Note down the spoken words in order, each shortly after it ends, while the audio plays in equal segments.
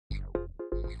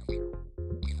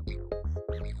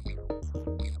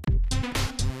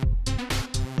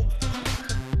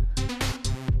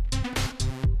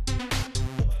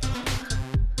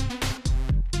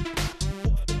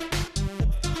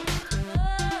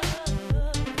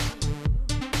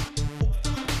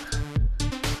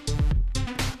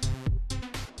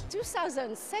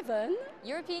2007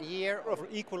 European Year of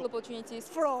Equal Opportunities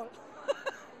for all.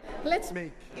 Let's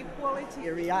make equality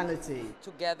a reality.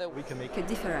 together We can make a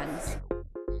difference.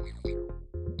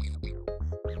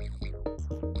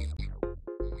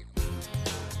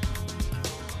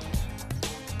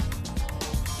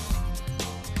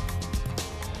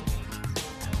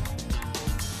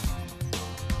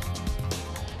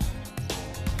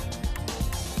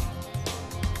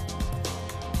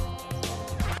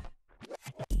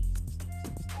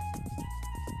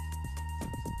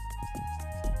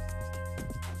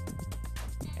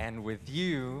 And with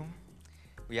you,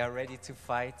 we are ready to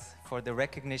fight for the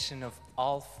recognition of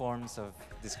all forms of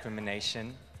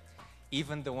discrimination,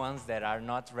 even the ones that are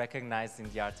not recognized in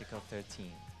the Article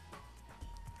 13.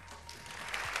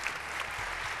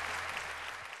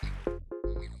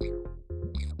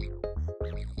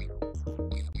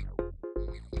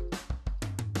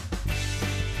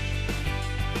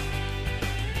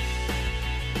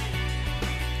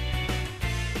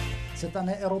 Cette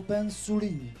année européenne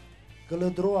souligne que le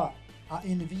droit à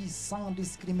une vie sans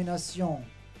discrimination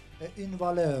est une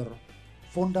valeur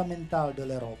fondamentale de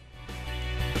l'Europe.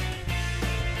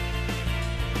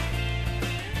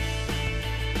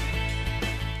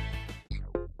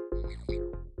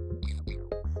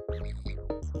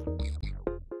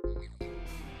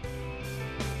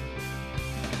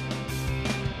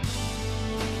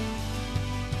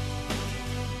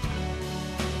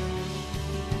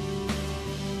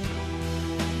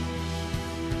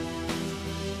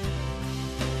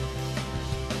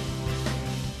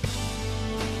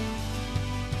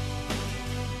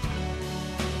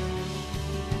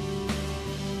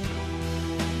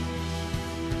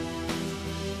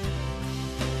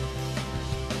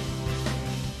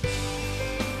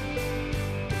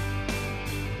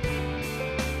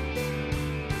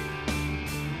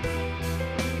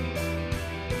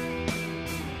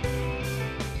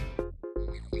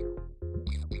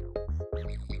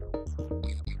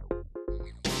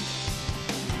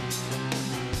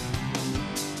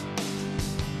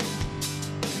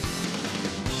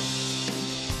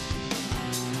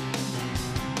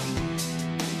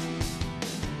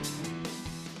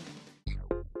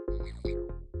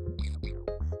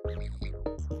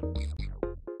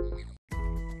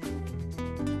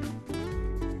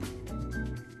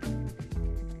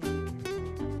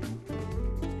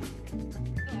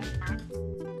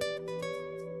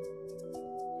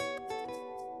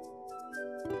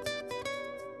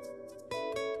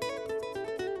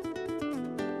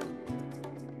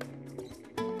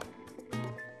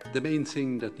 The main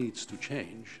thing that needs to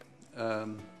change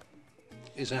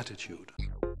is attitude.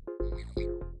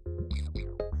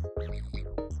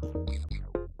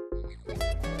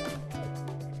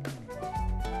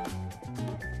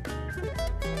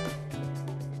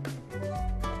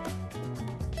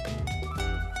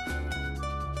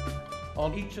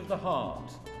 On each of the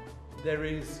heart, there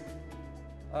is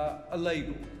a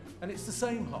label, and it's the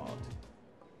same heart.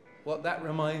 What that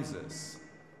reminds us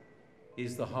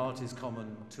is the heart is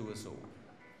common to us all.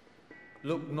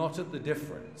 Look not at the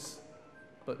difference,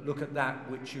 but look at that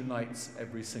which unites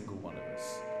every single one of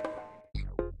us.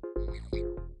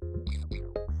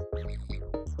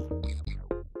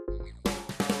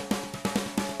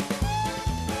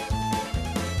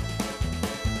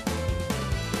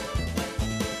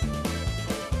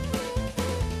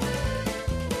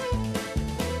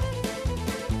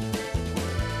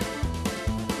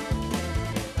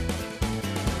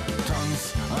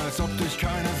 Als ob dich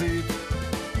keiner sieht.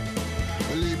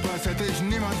 Lieb, als hätte ich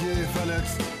niemand je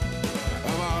verletzt.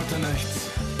 Erwarte nichts,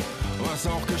 was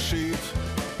auch geschieht.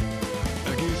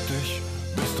 Ergib dich,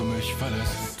 bis du mich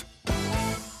verlässt.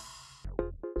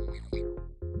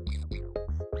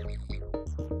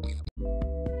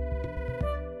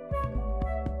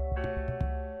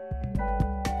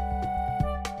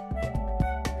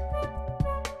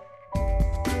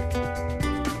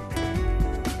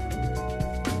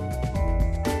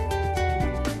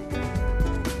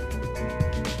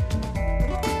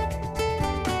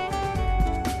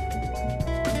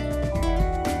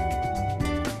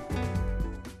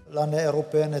 L'année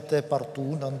européenne était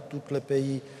partout, dans tous les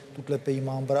pays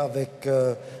membres, avec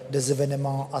des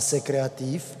événements assez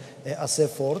créatifs et assez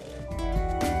forts.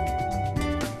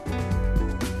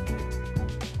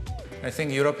 I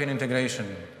think European integration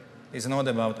is not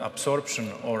about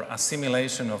absorption or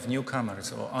assimilation of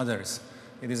newcomers or others.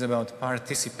 It is about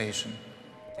participation.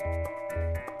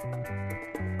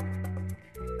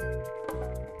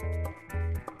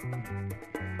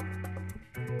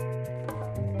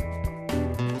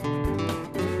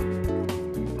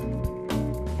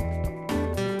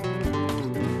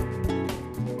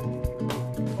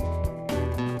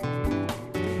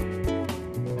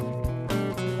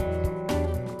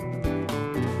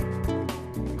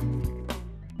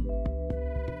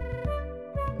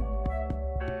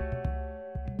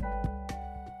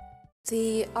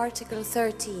 The Article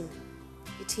 13,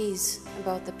 it is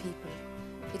about the people.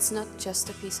 It's not just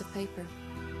a piece of paper.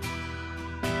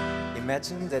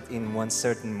 Imagine that in one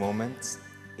certain moment,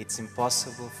 it's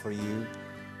impossible for you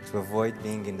to avoid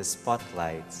being in the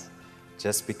spotlight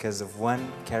just because of one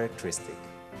characteristic.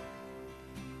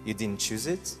 You didn't choose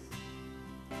it,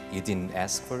 you didn't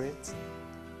ask for it,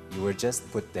 you were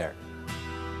just put there.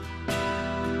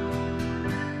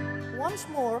 Once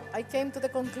more, I came to the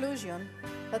conclusion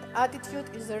that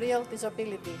attitude is the real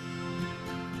disability.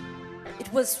 It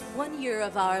was 1 year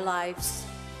of our lives.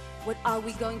 What are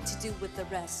we going to do with the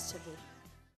rest of it?